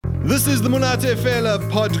This is the Monate Fela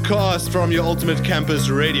podcast from your ultimate campus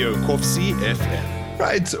radio, Kovsie FM.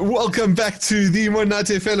 Right, welcome back to the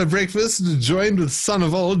Monate Fela breakfast, joined with Son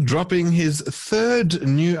of Old, dropping his third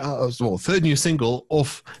new single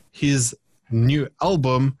off his new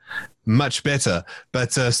album, Much Better,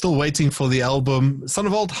 but still waiting for the album. Son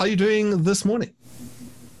of Old, how are you doing this morning?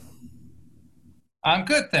 I'm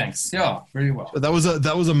good, thanks. Yeah, very well. That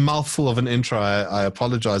was a mouthful of an intro. I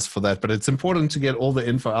apologize for that, but it's important to get all the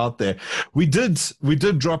info out there. We did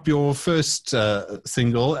drop your first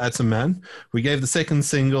single, At a Man. We gave the second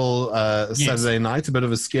single Saturday night, a bit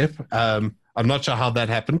of a skip. I'm not sure how that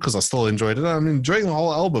happened because I still enjoyed it. I'm enjoying the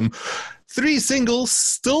whole album. 3 singles,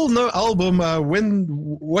 still no album.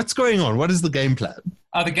 What's going on? What is the game plan?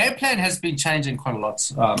 The game plan has been changing quite a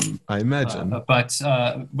lot. I imagine. But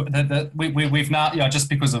we've now, just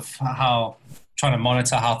because of how trying to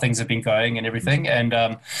monitor how things have been going and everything.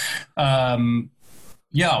 And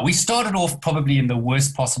we started off probably in the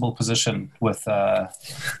worst possible position with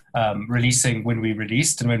releasing when we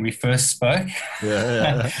released and when we first spoke,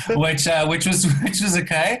 which was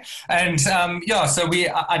okay. And so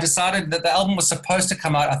I decided that the album was supposed to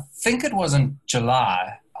come out. I think it was in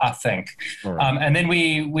July. Right. And then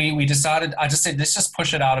we decided, I just said, let's just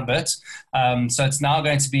push it out a bit. So it's now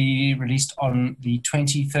going to be released on the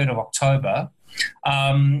 23rd of October.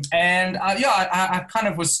 I kind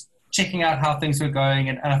of was checking out how things were going,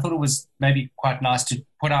 and I thought it was maybe quite nice to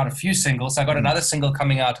put out a few singles. So I got another single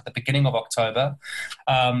coming out at the beginning of October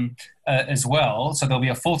as well. So there'll be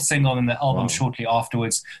a 4th single in the album shortly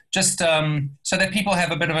afterwards, just so that people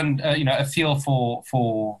have a bit of a feel for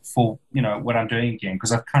what I'm doing again,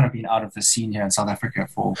 because I've kind of been out of the scene here in South Africa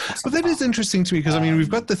for some But that time. is interesting to me, because we've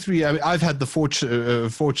got the 3. I've had the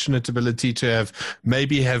fortunate ability to have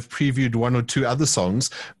previewed 1 or 2 other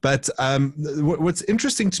songs, but what's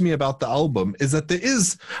interesting to me about the album is that there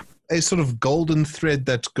is a sort of golden thread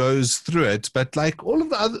that goes through it, but like all of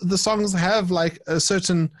the songs have like a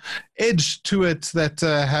certain edge to it that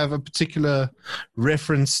have a particular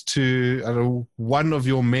reference to one of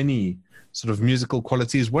your many sort of musical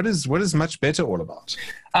qualities. What is Much Better all about?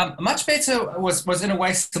 Much Better was in a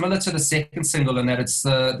way similar to the second single in that it's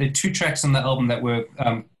there are 2 tracks on the album that were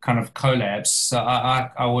kind of collabs. So I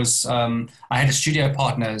had a studio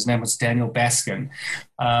partner. His name was Daniel Baskin.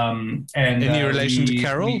 And any relation to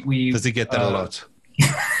Carol? Does he get that a lot?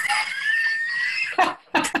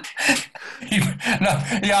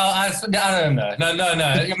 I don't know. No.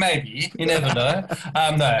 Maybe you never know.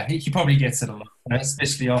 No, he probably gets it a lot,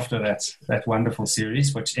 especially after that wonderful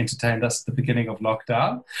series which entertained us at the beginning of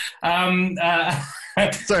lockdown.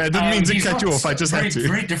 Sorry, I didn't mean to cut you off. I just had to.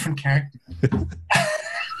 Very different character.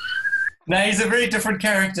 No, he's a very different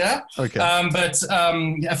character. Okay. But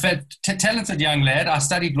a talented young lad. I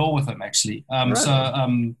studied law with him actually. Right.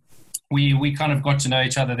 So we kind of got to know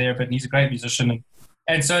each other there. But he's a great musician.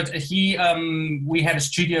 And so we had a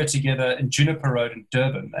studio together in Juniper Road in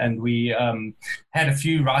Durban, and we had a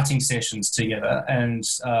few writing sessions together. And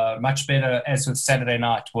Much Better, as with Saturday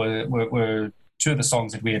Night, were 2 of the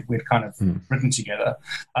songs that we had kind of written together.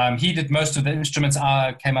 He did most of the instruments.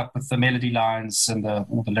 I came up with the melody lines and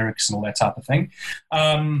all the lyrics and all that type of thing.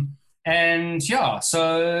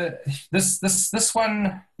 So this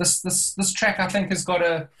track I think has got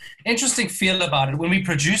a interesting feel about it. When we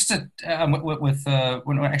produced it, when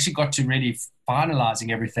we actually got to really finalizing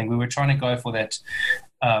everything, we were trying to go for that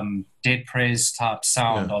Dead Prez type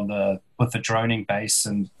sound with the droning bass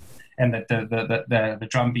and the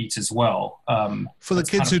drum beat as well. For the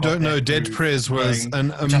kids who don't know, Dead Prez was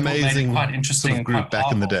an amazing sort of group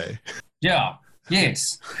back in the day. Yeah.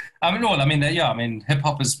 Yes. Hip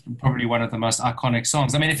hop is probably one of the most iconic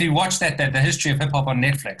songs. I mean, if you watch the history of hip hop on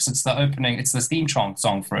Netflix, it's the theme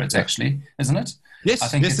song for it, actually, isn't it? Yes, I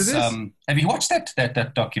think it is. Have you watched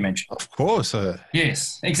that documentary? Of course.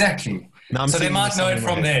 Yes, exactly. So they might know it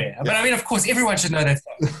from there. Yeah. But I mean, of course, everyone should know that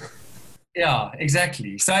song. Yeah,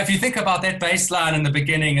 exactly. So if you think about that bass line in the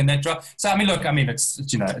beginning and that drop,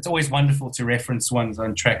 it's always wonderful to reference one's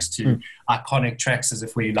own tracks to iconic tracks as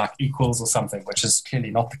if we like equals or something, which is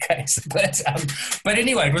clearly not the case. But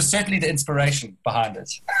anyway, it was certainly the inspiration behind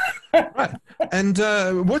it. Right. And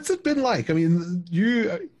what's it been like? I mean,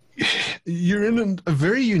 you're in a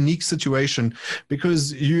very unique situation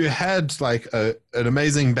because you had like an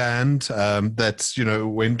amazing band that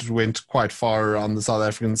went quite far around the South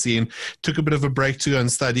African scene, took a bit of a break to go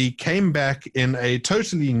and study, came back in a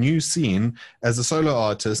totally new scene as a solo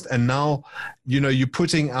artist, and now you're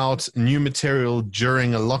putting out new material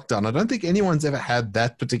during a lockdown. I don't think anyone's ever had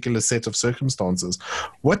that particular set of circumstances.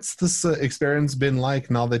 What's this experience been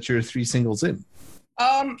like now that you're 3 singles in?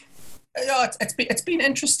 Yeah, it's been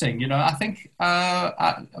interesting. You know, I think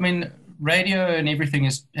I mean, radio and everything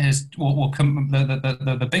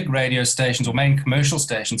the big radio stations or main commercial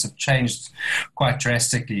stations have changed quite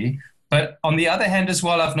drastically. But on the other hand, as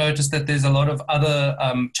well, I've noticed that there's a lot of other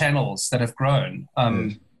channels that have grown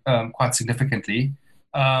quite significantly.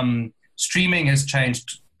 Streaming has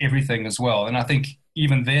changed everything as well, and I think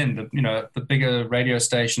even then, the bigger radio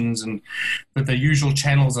stations and the usual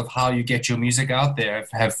channels of how you get your music out there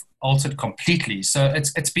have altered completely. So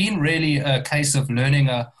it's been really a case of learning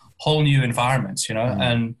a whole new environment,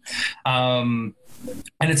 and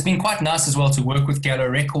it's been quite nice as well to work with Gallo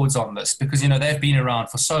Records on this, because they've been around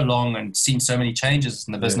for so long and seen so many changes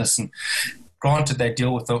in the business. And granted, they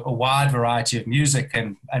deal with a wide variety of music,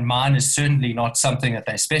 and mine is certainly not something that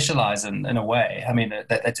they specialize in a way. I mean,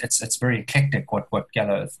 it's very eclectic what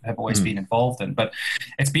Gallo have always been involved in. But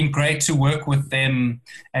it's been great to work with them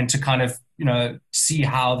and to kind of, see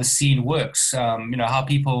how the scene works, how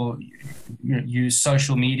people use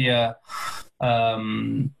social media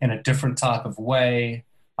in a different type of way,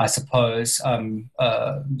 I suppose.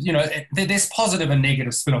 There's positive and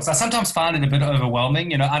negative spin-offs. I sometimes find it a bit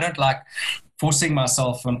overwhelming. I don't like forcing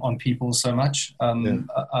myself on people so much.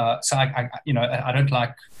 So I don't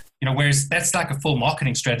like, whereas that's like a full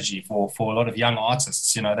marketing strategy for a lot of young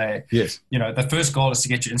artists. The first goal is to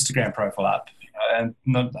get your Instagram profile up, and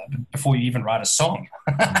not before you even write a song.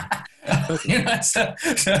 So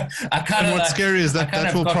I kind of. What's scary is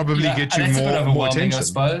that will probably get you more attention. I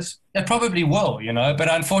suppose it probably will,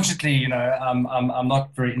 but unfortunately, I'm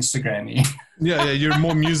not very Instagrammy. Yeah, you're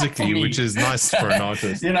more musically, which is nice for an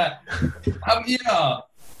artist. But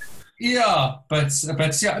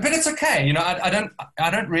it's okay. I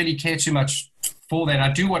don't really care too much for that.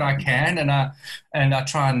 I do what I can, and I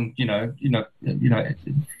try and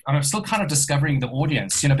I'm still kind of discovering the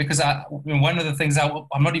audience, because one of the things I'm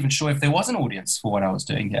not even sure if there was an audience for what I was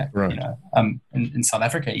doing here, right. In South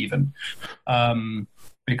Africa even.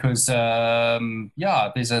 Because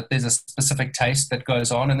there's a specific taste that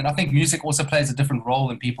goes on, and then I think music also plays a different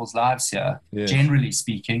role in people's lives here. Yes. Generally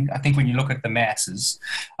speaking, I think when you look at the masses,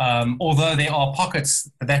 although there are pockets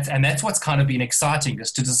that's what's kind of been exciting,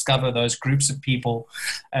 is to discover those groups of people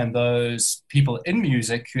and those people in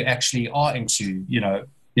music who actually are into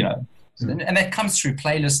and that comes through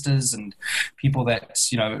playlisters and people that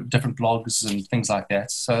different blogs and things like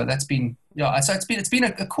that. So that's been it's been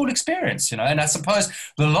a cool experience, and I suppose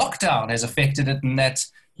the lockdown has affected it in that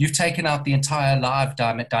you've taken out the entire live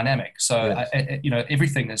dynamic. So yes.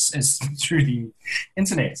 Everything is through the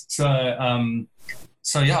internet. So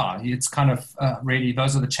it's kind of really,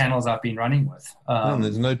 those are the channels I've been running with.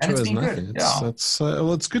 There's no choice, nothing.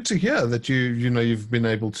 It's good to hear that you've been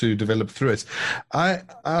able to develop through it. I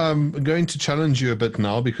am going to challenge you a bit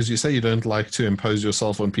now, because you say you don't like to impose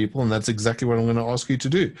yourself on people, and that's exactly what I'm going to ask you to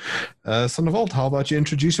do. Son of Alt, how about you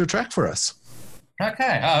introduce your track for us?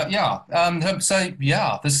 Okay.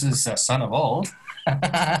 This is Son of Alt.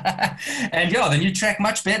 And the new track,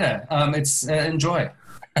 Much Better. It's Enjoy.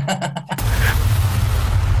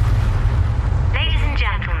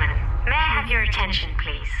 Your attention,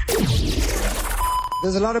 please.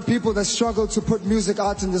 There's a lot of people that struggle to put music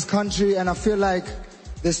out in this country, and I feel like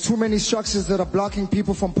there's too many structures that are blocking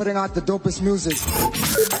people from putting out the dopest music.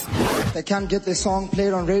 They can't get their song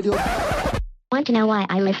played on radio. Want to know why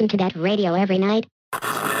I listen to that radio every night?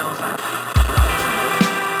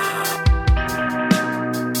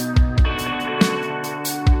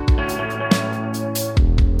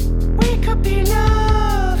 We could be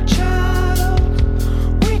love, child.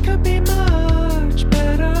 We could be much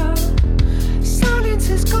better. Silence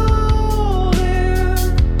is golden,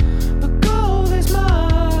 but gold is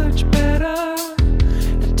much better.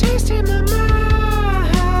 The taste in my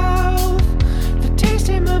mouth, the taste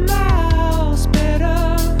in my mouth's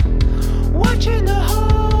better. Watching the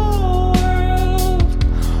whole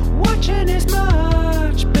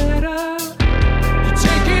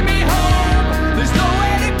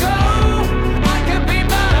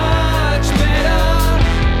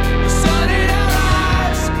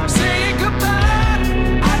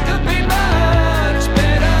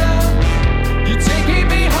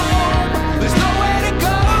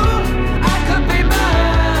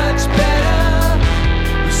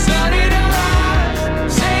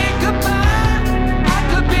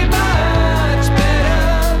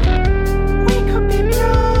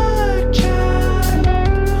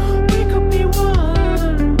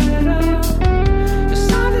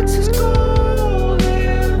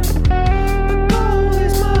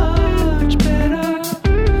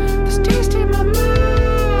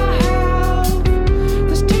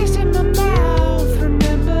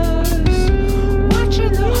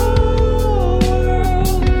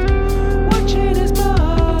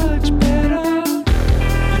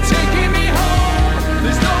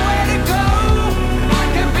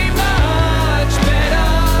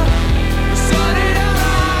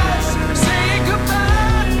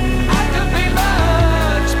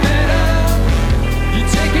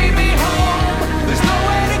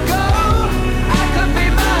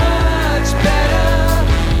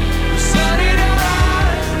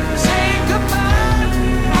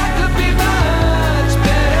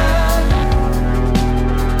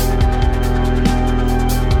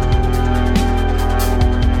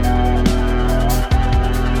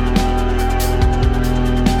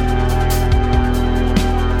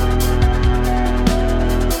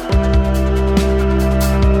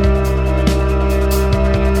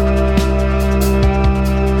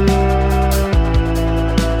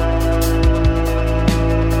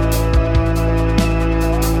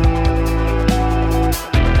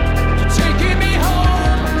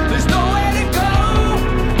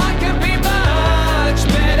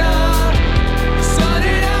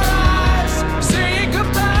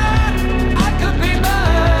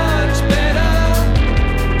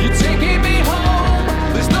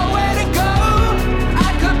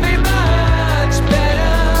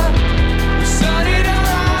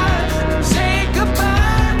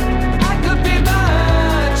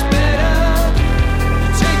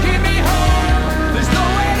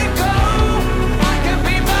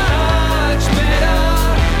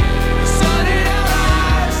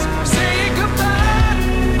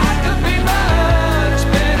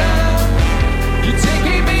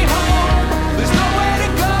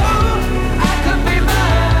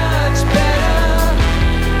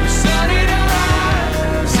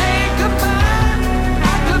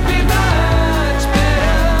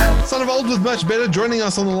much better. Joining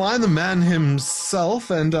us on the line, the man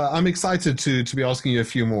himself, and I'm excited to be asking you a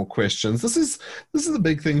few more questions. This is the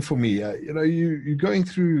big thing for me. You're going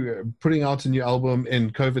through putting out a new album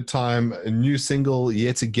in COVID time, a new single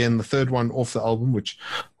yet again, the third one off the album, which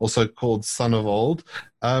also called Son of Old.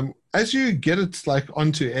 As you get it like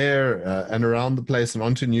onto air and around the place and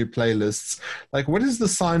onto new playlists, like what is the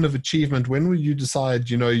sign of achievement? When will you decide,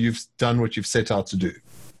 you've done what you've set out to do?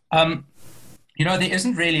 There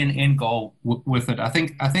isn't really an end goal with it. I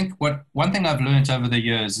think one thing I've learned over the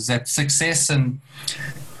years is that success and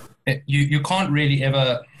you can't really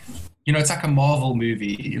ever, it's like a Marvel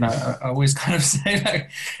movie. I always kind of say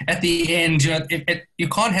like at the end, you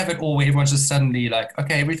can't have it all where everyone's just suddenly like,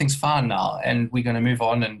 okay, everything's fine now and we're going to move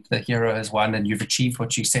on and the hero has won and you've achieved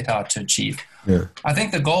what you set out to achieve. Yeah. I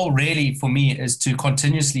think the goal really for me is to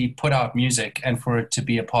continuously put out music and for it to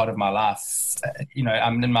be a part of my life.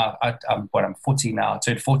 I'm 40 now. I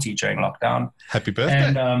turned 40 during lockdown. Happy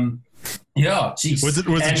birthday. And, yeah, geez. Was it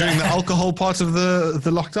during the alcohol part of the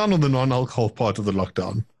lockdown or the non-alcohol part of the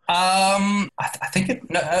lockdown? I think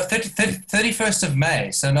 31st of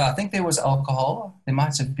May. So no, I think there was alcohol. There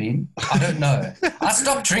might have been. I don't know. I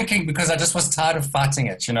stopped drinking because I just was tired of fighting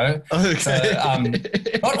it, Okay. So,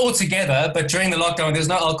 not altogether, but during the lockdown, there's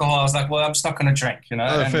no alcohol. I was like, well, I'm just not going to drink,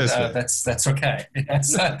 that's okay.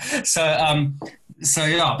 So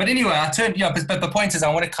yeah, but anyway, but the point is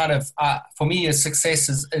I want to kind of, for me, a success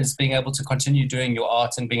is being able to continue doing your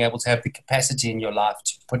art and being able to have the capacity in your life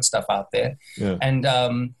to put stuff out there. Yeah.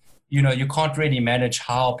 And, you can't really manage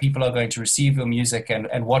how people are going to receive your music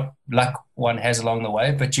and what luck one has along the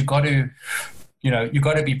way, but you got to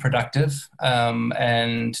be productive.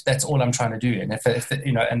 And that's all I'm trying to do. And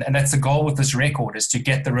and that's the goal with this record is to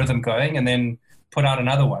get the rhythm going and then put out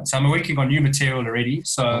another one. So I'm working on new material already.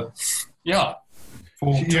 So yeah.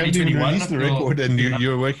 You haven't even released the record and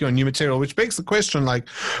you're working on new material, which begs the question, like,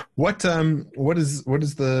 what is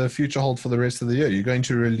the future hold for the rest of the year? You're going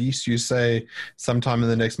to release, you say, sometime in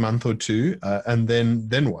the next month or two, and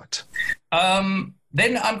then what?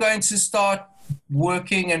 Then I'm going to start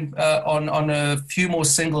working and on a few more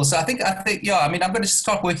singles. So I think I'm going to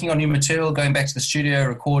start working on new material, going back to the studio,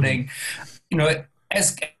 recording.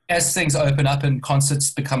 As things open up and concerts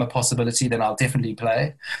become a possibility, then I'll definitely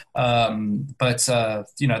play. But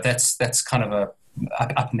that's kind of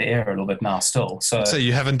up in the air a little bit now still. So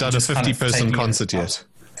you haven't done a 50-person concert yet?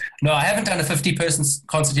 No, I haven't done a 50-person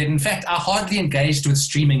concert yet. In fact, I hardly engaged with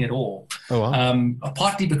streaming at all. Oh, wow.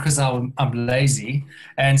 Partly because I'm lazy,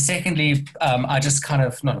 and secondly, I just kind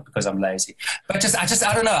of not because I'm lazy, but I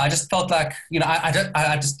don't know. I just felt like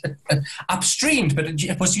I've streamed, but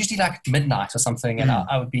it was usually like midnight or something, and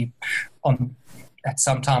I would be on. At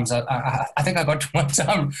sometimes I think I got to one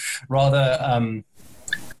time rather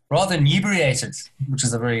inebriated, which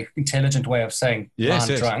is a very intelligent way of saying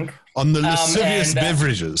drunk. On the lascivious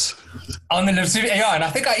beverages. On the lascivious, and I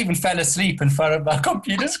think I even fell asleep in front of my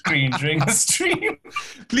computer screen during the stream.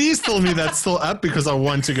 Please tell me that's still up because I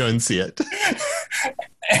want to go and see it.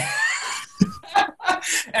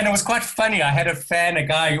 And it was quite funny. I had a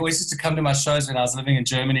guy who always used to come to my shows when I was living in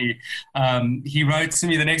Germany. He wrote to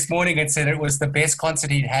me the next morning and said it was the best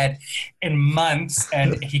concert he'd had in months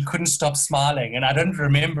and he couldn't stop smiling. And I don't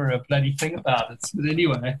remember a bloody thing about it. But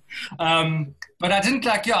anyway, but I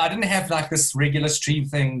didn't have like this regular stream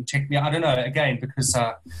thing. Check me out. I don't know, again, because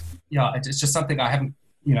it's just something I haven't,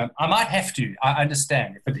 I might have to. I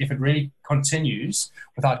understand. If it really continues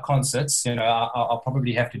without concerts, I'll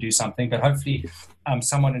probably have to do something. But hopefully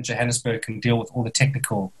someone in Johannesburg can deal with all the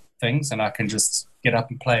technical things and I can just get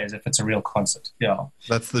up and play as if it's a real concert. Yeah.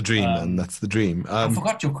 That's the dream, man. That's the dream. I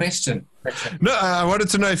forgot your question. No, I wanted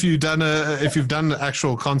to know if you've done an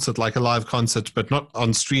actual concert, like a live concert, but not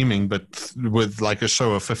on streaming, but with like a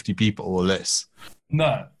show of 50 people or less.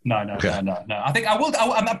 No. I think I will.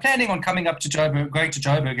 I'm planning on coming up to Joburg, going to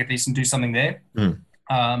Joburg at least, and do something there.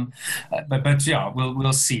 But yeah,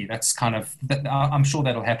 we'll see. That's kind of. I'm sure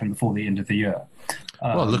that'll happen before the end of the year.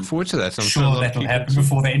 Well, look forward to that. I'm sure that'll happen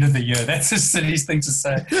before the end of the year. That's a silly thing to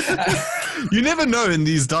say. You never know in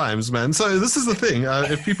these times, man. So this is the thing.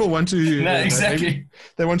 If people want to, exactly,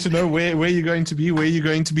 they want to know where you're going to be, where you're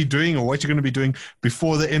going to be doing, or what you're going to be doing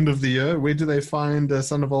before the end of the year. Where do they find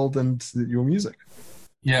Son of Old and your music?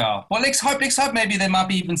 Yeah. Well, let's hope maybe there might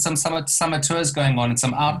be even some summer tours going on and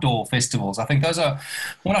some outdoor festivals. I think those are,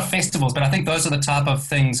 well, not festivals, but I think those are the type of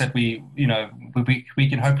things that we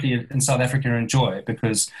can hopefully in South Africa enjoy,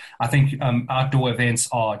 because I think outdoor events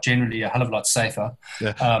are generally a hell of a lot safer.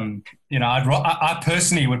 Yeah. I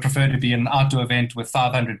personally would prefer to be in an outdoor event with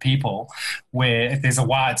 500 people, where if there's a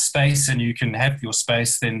wide space and you can have your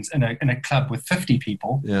space, than in a club with 50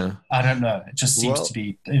 people. Yeah. I don't know. It just seems to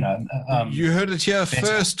be, you heard it here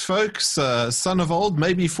first, folks. Son of Old,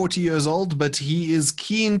 maybe 40 years old, but he is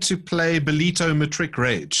keen to play Belito Matric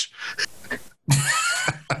Rage.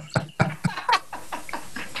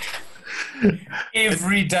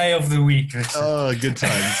 Every day of the week. Oh, good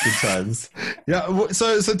times. Yeah.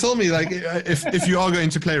 So tell me, like, if you are going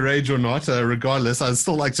to play Rage or not, regardless, I'd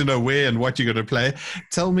still like to know where and what you're going to play.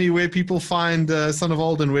 Tell me where people find Son of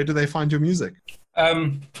Old, and where do they find your music?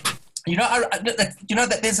 I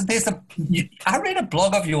read a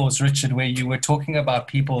blog of yours, Richard, where you were talking about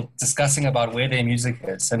people discussing about where their music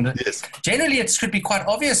is, and yes. Generally it should be quite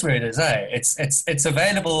obvious where it is. It's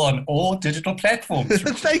available on all digital platforms.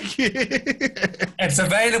 Thank you. It's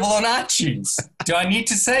available on iTunes. Do I need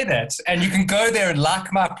to say that? And you can go there and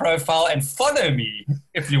like my profile and follow me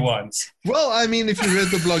if you want. Well, I mean, if you read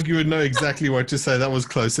the blog, you would know exactly what to say. That was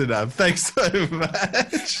close enough. Thanks so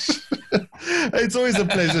much. It's always a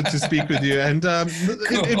pleasure to speak with you. And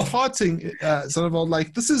in parting, Son of Old,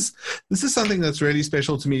 like, this is something that's really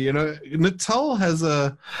special to me. You know, Natal has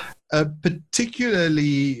a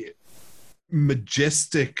particularly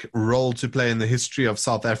majestic role to play in the history of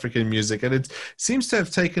South African music, and it seems to have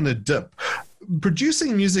taken a dip.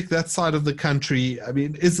 Producing music that side of the country, I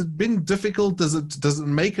mean, has it been difficult? Does it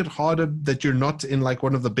make it harder that you're not in like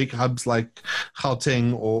one of the big hubs like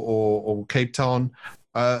Gauteng or Cape Town?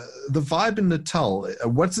 The vibe in Natal,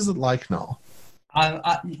 what is it like now?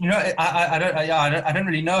 I don't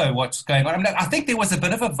really know what's going on. I mean, I think there was a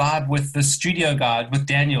bit of a vibe with the studio guy, with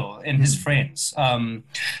Daniel and his friends.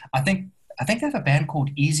 I think they have a band called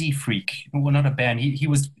Easy Freak. Well, not a band.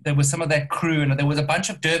 There was some of that crew, and there was a bunch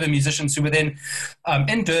of Durban musicians who were then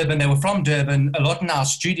in Durban. They were from Durban, a lot in our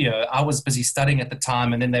studio. I was busy studying at the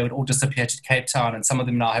time, and then they would all disappear to Cape Town, and some of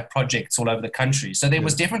them now have projects all over the country. So there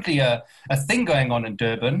was definitely a thing going on in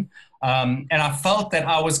Durban, and I felt that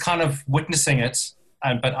I was kind of witnessing it,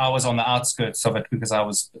 but I was on the outskirts of it because I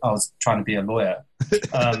was trying to be a lawyer.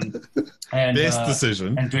 And best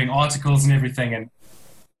decision. And doing articles and everything, and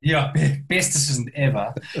yeah, best decision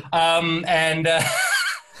ever. And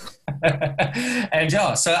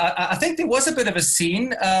yeah, so I think there was a bit of a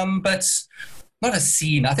scene, but not a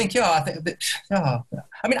scene. I think, I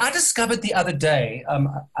mean, I discovered the other day,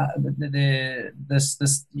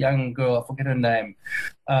 this young girl, I forget her name.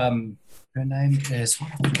 Her name is, what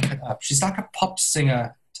did I look it up? She's like a pop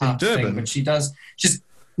singer type thing, but she's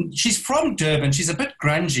from Durban. She's a bit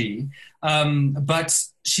grungy, but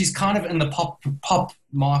she's kind of in the pop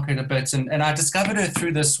market a bit. And I discovered her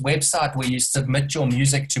through this website where you submit your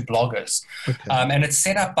music to bloggers. Okay. And it's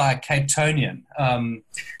set up by a Cape Townian.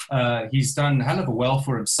 He's done a hell of a well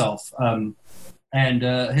for himself. And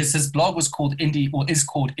his blog is called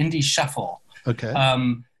Indie Shuffle. Okay.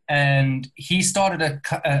 And he started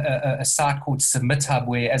a site called Submit Hub,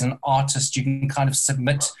 where as an artist you can kind of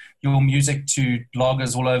submit your music to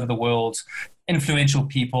bloggers all over the world, influential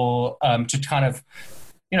people, to kind of,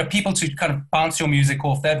 people to kind of bounce your music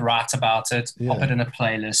off. They'd write about it, pop it in a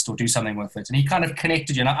playlist or do something with it. And he kind of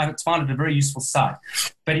connected you, and I found it a very useful site.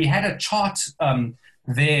 But he had a chart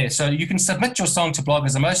there. So you can submit your song to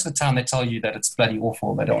bloggers, and most of the time they tell you that it's bloody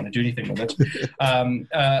awful. They don't want to do anything with it.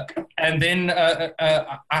 And then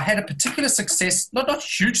I had a particular success, not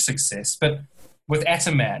huge success, but with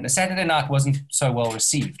Ataman. The Saturday Night wasn't so well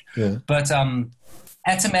received. Yeah. But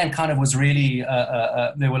Ataman kind of was really,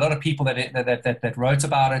 there were a lot of people that wrote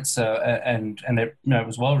about it, and it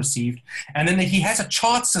was well received. And then he has a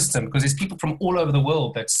chart system, because there's people from all over the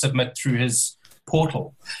world that submit through his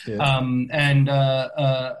portal. Yeah.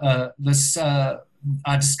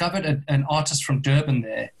 I discovered an artist from Durban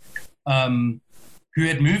there, who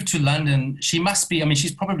had moved to London. She must be,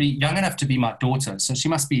 she's probably young enough to be my daughter, so she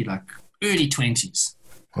must be like early 20s.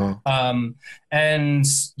 Wow. And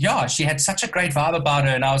yeah, she had such a great vibe about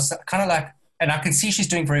her, and I was kind of like, and I can see she's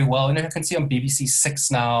doing very well. I can see on BBC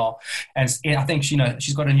 6 now, and I think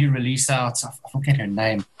she's got a new release out. I forget her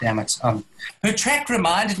name. Damn it. Her track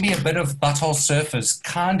reminded me a bit of Butthole Surfers,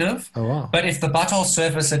 kind of. Oh, wow. But if the Butthole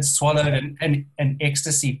Surfers had swallowed an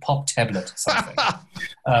ecstasy pop tablet or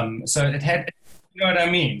something, so it had, you know what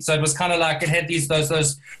I mean. So it was kind of like it had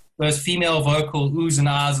those female vocal oohs and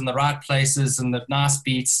ahs in the right places and the nice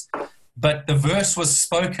beats. but the verse was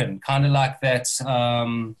spoken, kind of like that.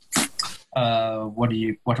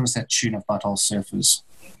 What was that tune of Butthole Surfers?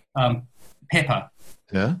 Pepper.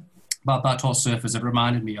 Yeah. By Butthole Surfers. It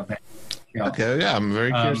reminded me of that. Yeah. Okay, yeah, I'm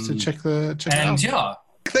very curious to check it out. And yeah.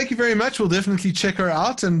 Thank you very much. We'll definitely check her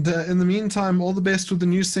out. And in the meantime, all the best with the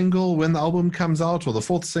new single when the album comes out, or the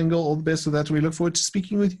 4th single. All the best with that. We look forward to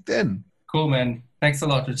speaking with you then. Cool, man. Thanks a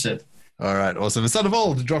lot, Richard. All right, awesome. Son of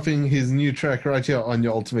Old dropping his new track right here on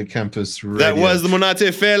your Ultimate Campus Radio. That was the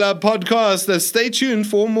Monate Fela podcast. Stay tuned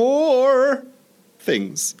for more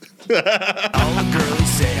things. All the girls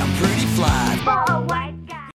say